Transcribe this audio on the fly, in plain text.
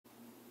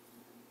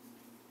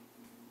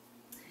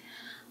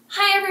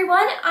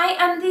everyone, I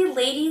am the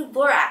Lady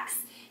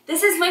Lorax.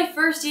 This is my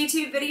first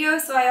YouTube video,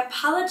 so I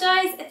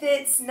apologize if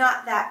it's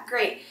not that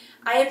great.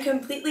 I am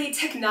completely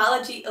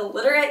technology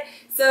illiterate,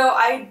 so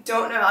I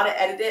don't know how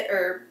to edit it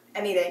or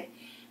anything.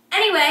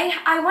 Anyway,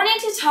 I wanted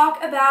to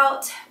talk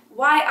about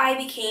why I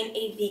became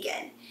a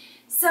vegan.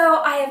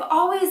 So I have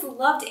always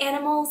loved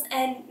animals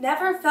and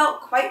never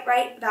felt quite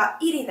right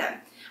about eating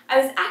them.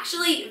 I was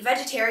actually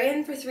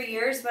vegetarian for 3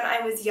 years when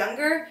I was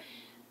younger.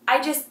 I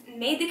just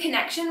made the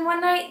connection one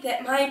night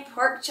that my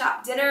pork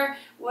chop dinner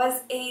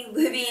was a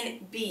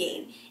living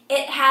being.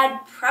 It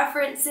had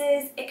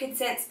preferences, it could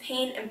sense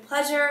pain and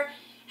pleasure,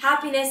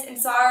 happiness and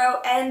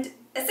sorrow, and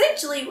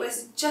essentially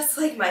was just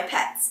like my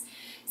pets.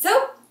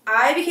 So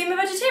I became a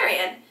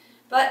vegetarian.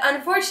 But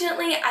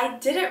unfortunately, I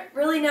didn't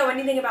really know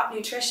anything about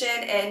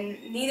nutrition,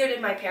 and neither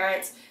did my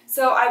parents.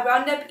 So I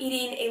wound up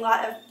eating a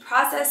lot of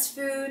processed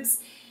foods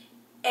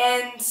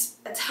and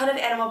a ton of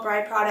animal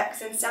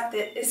byproducts and stuff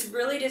that is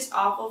really just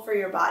awful for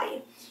your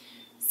body.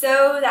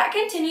 So that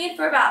continued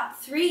for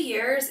about 3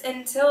 years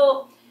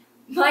until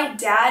my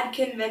dad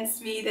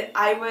convinced me that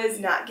I was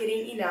not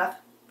getting enough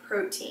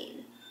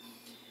protein.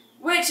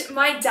 Which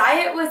my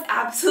diet was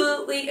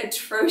absolutely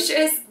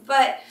atrocious,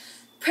 but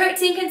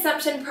protein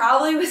consumption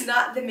probably was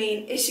not the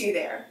main issue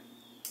there.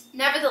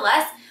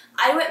 Nevertheless,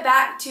 I went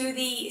back to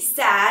the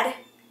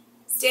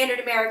standard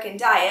American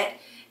diet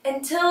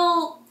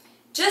until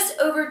just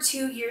over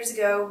 2 years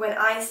ago when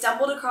I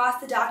stumbled across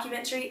the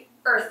documentary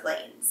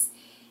Earthlings.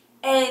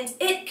 And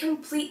it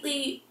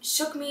completely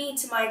shook me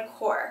to my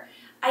core.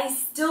 I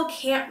still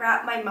can't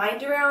wrap my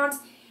mind around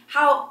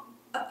how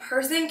a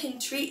person can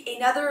treat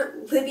another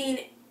living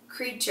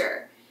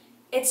creature.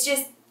 It's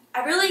just,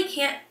 I really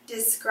can't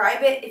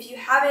describe it. If you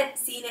haven't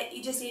seen it,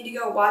 you just need to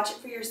go watch it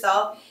for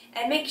yourself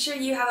and make sure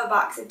you have a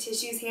box of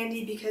tissues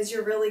handy because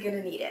you're really going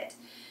to need it.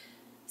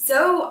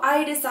 So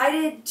I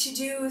decided to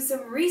do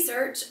some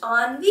research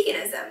on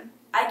veganism.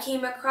 I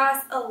came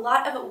across a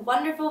lot of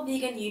wonderful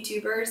vegan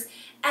YouTubers,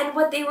 and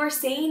what they were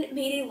saying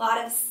made a lot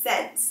of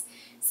sense.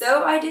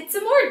 So I did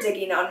some more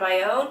digging on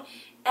my own,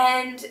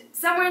 and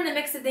somewhere in the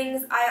mix of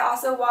things I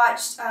also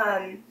watched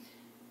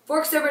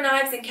Forks Over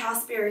Knives and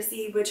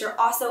Cowspiracy, which are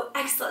also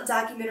excellent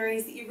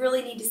documentaries that you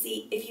really need to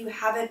see if you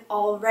haven't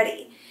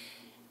already.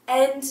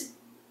 And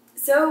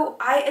so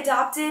I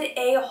adopted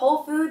a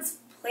whole foods,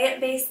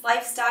 plant-based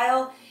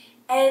lifestyle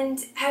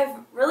and have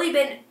really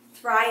been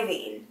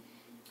thriving.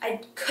 I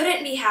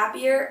couldn't be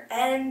happier,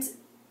 and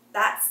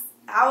that's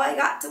how I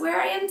got to where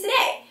I am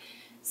today.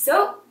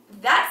 So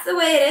that's the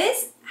way it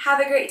is. Have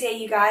a great day,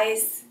 you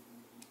guys.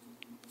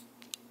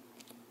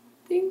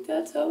 I think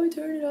that's how we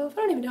turn it off.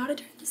 I don't even know how to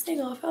turn this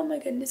thing off. Oh my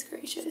goodness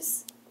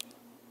gracious.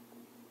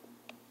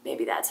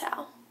 Maybe that's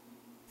how.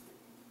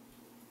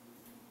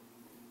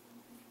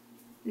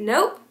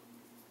 Nope.